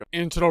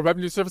Internal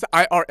Revenue Service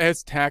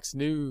IRS tax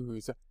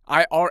news.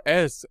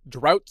 IRS,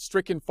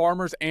 drought-stricken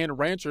farmers and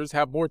ranchers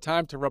have more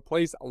time to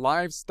replace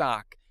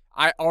livestock.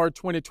 IR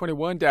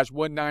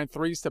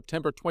 2021-193,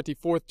 September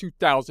 24,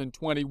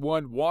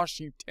 2021,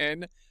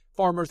 Washington.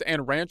 Farmers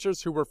and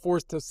ranchers who were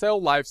forced to sell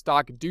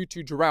livestock due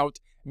to drought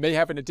may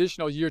have an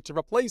additional year to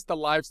replace the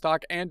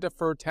livestock and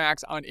defer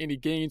tax on any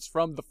gains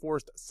from the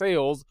forced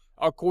sales,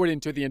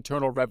 according to the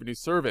Internal Revenue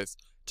Service.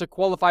 To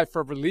qualify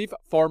for relief,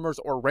 farmers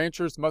or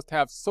ranchers must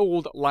have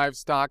sold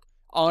livestock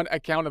on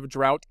account of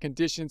drought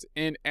conditions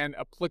in an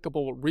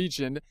applicable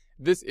region.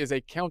 This is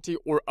a county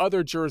or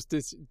other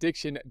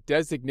jurisdiction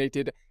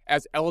designated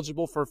as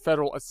eligible for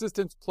federal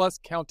assistance, plus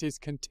counties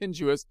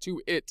contiguous to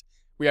it.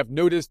 We have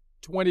Notice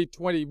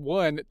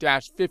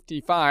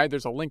 2021-55.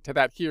 There's a link to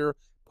that here,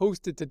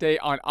 posted today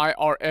on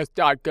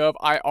irs.gov,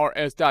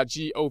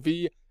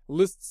 irs.gov.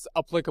 Lists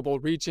applicable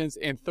regions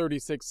in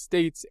 36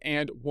 states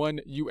and 1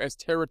 U.S.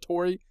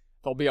 territory.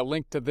 There'll be a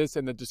link to this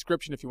in the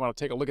description if you want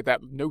to take a look at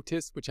that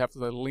notice, which has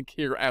the link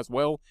here as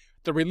well.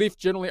 The relief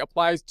generally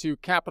applies to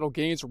capital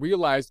gains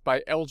realized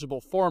by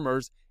eligible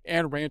farmers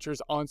and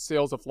ranchers on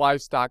sales of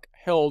livestock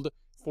held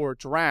for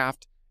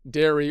draft,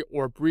 dairy,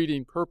 or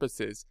breeding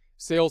purposes.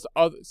 Sales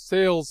of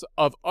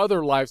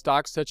other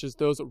livestock, such as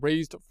those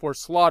raised for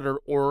slaughter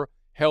or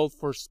held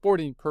for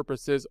sporting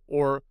purposes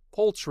or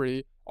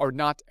poultry, are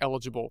not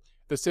eligible.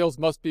 The sales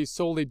must be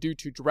solely due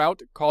to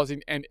drought,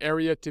 causing an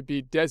area to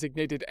be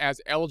designated as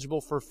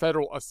eligible for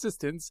federal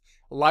assistance.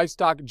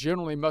 Livestock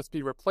generally must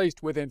be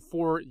replaced within a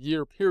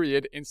 4-year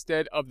period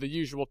instead of the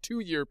usual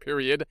 2-year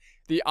period.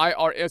 The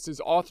IRS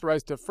is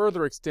authorized to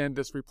further extend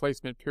this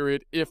replacement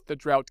period if the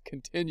drought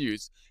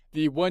continues.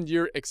 The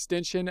 1-year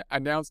extension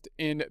announced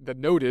in the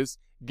notice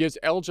gives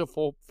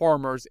eligible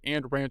farmers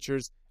and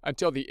ranchers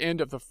until the end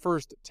of the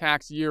first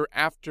tax year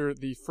after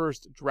the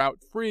first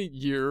drought-free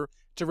year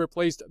to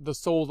replace the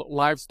sold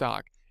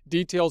livestock.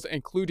 Details,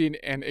 including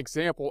an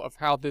example of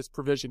how this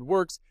provision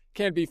works,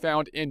 can be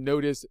found in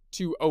Notice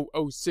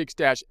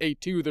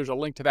 2006-82. There's a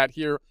link to that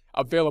here,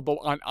 available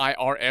on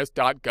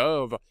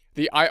irs.gov.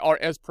 The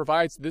IRS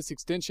provides this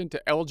extension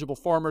to eligible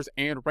farmers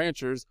and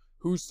ranchers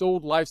who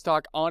sold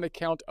livestock on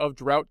account of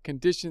drought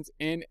conditions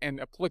in an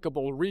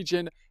applicable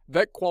region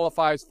that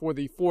qualifies for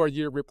the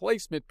 4-year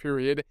replacement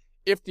period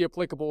if the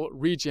applicable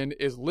region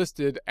is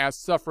listed as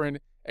suffering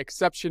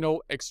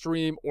exceptional,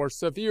 extreme, or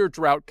severe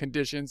drought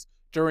conditions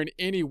during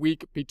any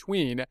week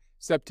between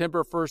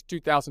September 1st,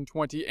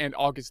 2020 and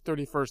August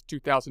 31st,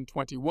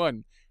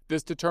 2021.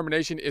 This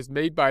determination is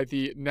made by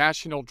the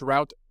National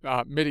Drought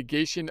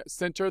Mitigation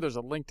Center. There's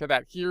a link to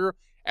that here.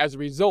 As a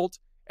result,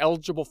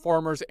 eligible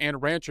farmers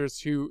and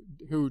ranchers who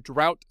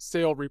drought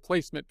sale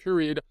replacement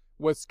period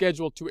was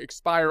scheduled to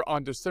expire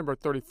on December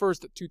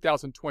 31st,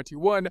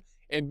 2021,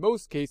 in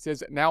most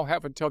cases now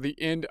have until the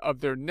end of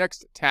their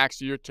next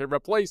tax year to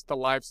replace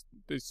the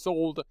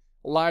sold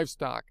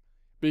livestock.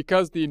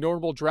 Because the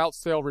normal drought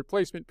sale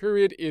replacement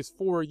period is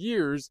 4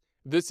 years,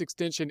 this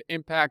extension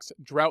impacts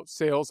drought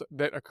sales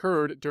that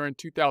occurred during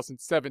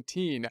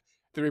 2017.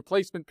 The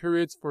replacement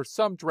periods for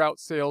some drought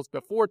sales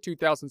before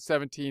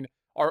 2017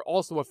 are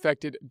also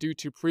affected due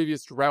to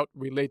previous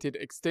drought-related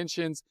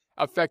extensions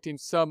affecting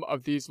some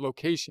of these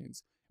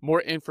locations.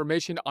 More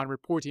information on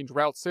reporting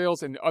drought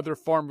sales and other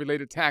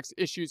farm-related tax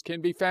issues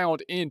can be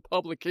found in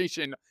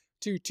Publication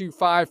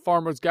 225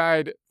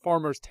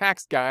 Farmer's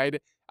Tax Guide,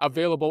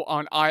 available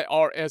on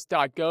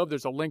irs.gov.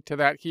 There's a link to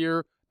that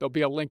here. There'll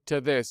be a link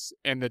to this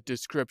in the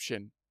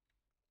description.